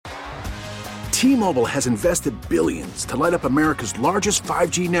T-Mobile has invested billions to light up America's largest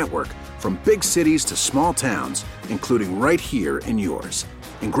 5G network, from big cities to small towns, including right here in yours.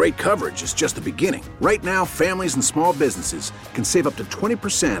 And great coverage is just the beginning. Right now, families and small businesses can save up to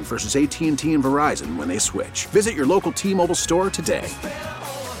 20% versus AT&T and Verizon when they switch. Visit your local T-Mobile store today.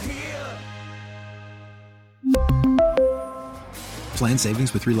 Plan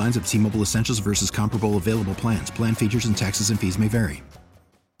savings with 3 lines of T-Mobile Essentials versus comparable available plans. Plan features and taxes and fees may vary.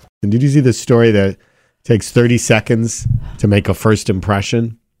 And did you see the story that takes 30 seconds to make a first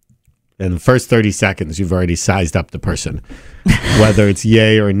impression? In the first 30 seconds, you've already sized up the person, whether it's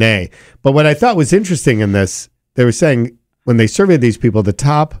yay or nay. But what I thought was interesting in this, they were saying when they surveyed these people, the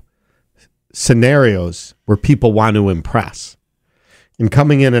top scenarios where people want to impress. And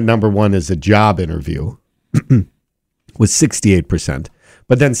coming in at number 1 is a job interview was 68%.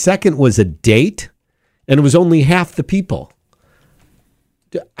 But then second was a date, and it was only half the people.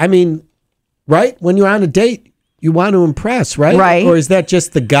 I mean, right? When you're on a date, you want to impress, right? Right. Or is that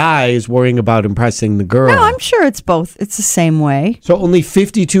just the guy is worrying about impressing the girl? No, I'm sure it's both. It's the same way. So only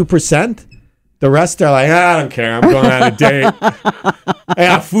 52%? The rest are like, I don't care. I'm going on a date. I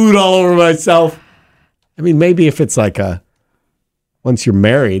got food all over myself. I mean, maybe if it's like once you're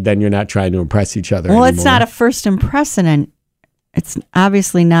married, then you're not trying to impress each other anymore. It's not a first impression, and it's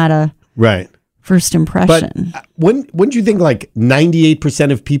obviously not a first impression. But wouldn't you think like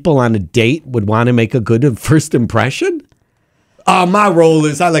 98% of people on a date would want to make a good first impression? My role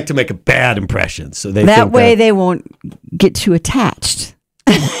is I like to make a bad impression. So they won't get too attached.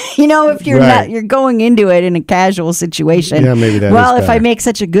 If you're going into it in a casual situation. Yeah, maybe that if I make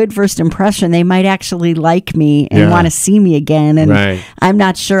such a good first impression, they might actually like me and want to see me again. And I'm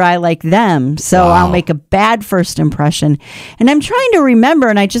not sure I like them. So I'll make a bad first impression. And I'm trying to remember,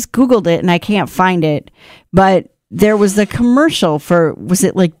 and I just Googled it and I can't find it. But there was the commercial for, was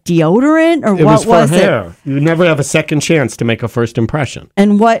it like deodorant or what was it? It was for hair. You never have a second chance to make a first impression.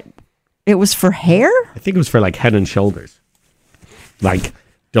 And it was for hair? I think it was for like Head and Shoulders. Like,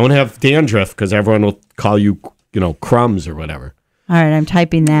 don't have dandruff because everyone will call you, crumbs or whatever. All right, I'm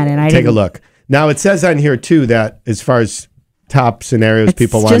typing that in. Take a look. Now, it says on here, too, that as far as top scenarios,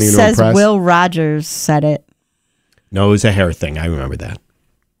 people wanting to impress. It just says Will Rogers said it. No, it was a hair thing. I remember that.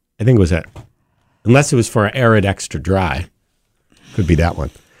 I think it was that. Unless it was for Arid Extra Dry. Could be that one.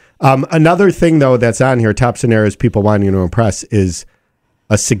 Another thing, though, that's on here, top scenarios, people wanting to impress, is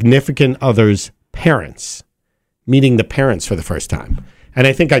a significant other's parents. Meeting the parents for the first time. And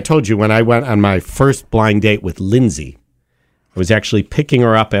I think I told you when I went on my first blind date with Lindsay, I was actually picking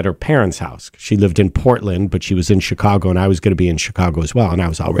her up at her parents' house. She lived in Portland, but she was in Chicago, and I was going to be in Chicago as well. And I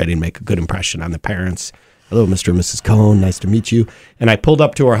was all ready to make a good impression on the parents. Hello, Mr. and Mrs. Cohn. Nice to meet you. And I pulled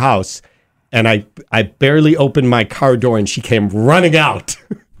up to her house, and I barely opened my car door, and she came running out.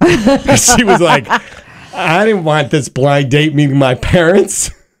 She was like, I didn't want this blind date meeting my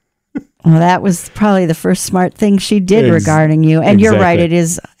parents. Well, that was probably the first smart thing she did regarding you. And You're right, it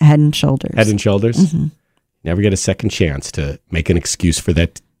is Head and Shoulders. Head and Shoulders? Mm-hmm. Never get a second chance to make an excuse for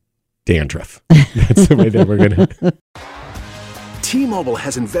that dandruff. That's the way that we're going to... T-Mobile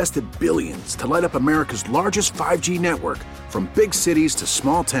has invested billions to light up America's largest 5G network, from big cities to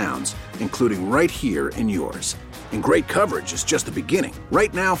small towns, including right here in yours. And great coverage is just the beginning.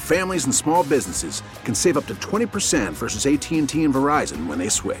 Right now, families and small businesses can save up to 20% versus AT&T and Verizon when they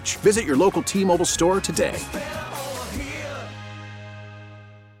switch. Visit your local T-Mobile store today.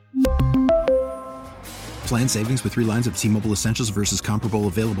 Plan savings with 3 lines of T-Mobile Essentials versus comparable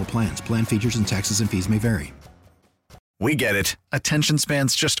available plans. Plan features and taxes and fees may vary. We get it. Attention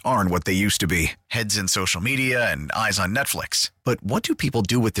spans just aren't what they used to be. Heads in social media and eyes on Netflix. But what do people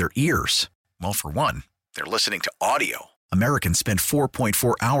do with their ears? Well, for one, they're listening to audio. Americans spend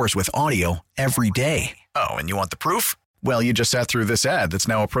 4.4 hours with audio every day. Oh, and you want the proof? Well, you just sat through this ad that's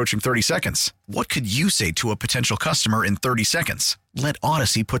now approaching 30 seconds. What could you say to a potential customer in 30 seconds? Let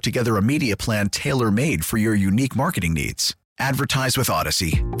Odyssey put together a media plan tailor-made for your unique marketing needs. Advertise with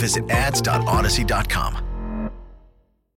Odyssey. Visit ads.odyssey.com.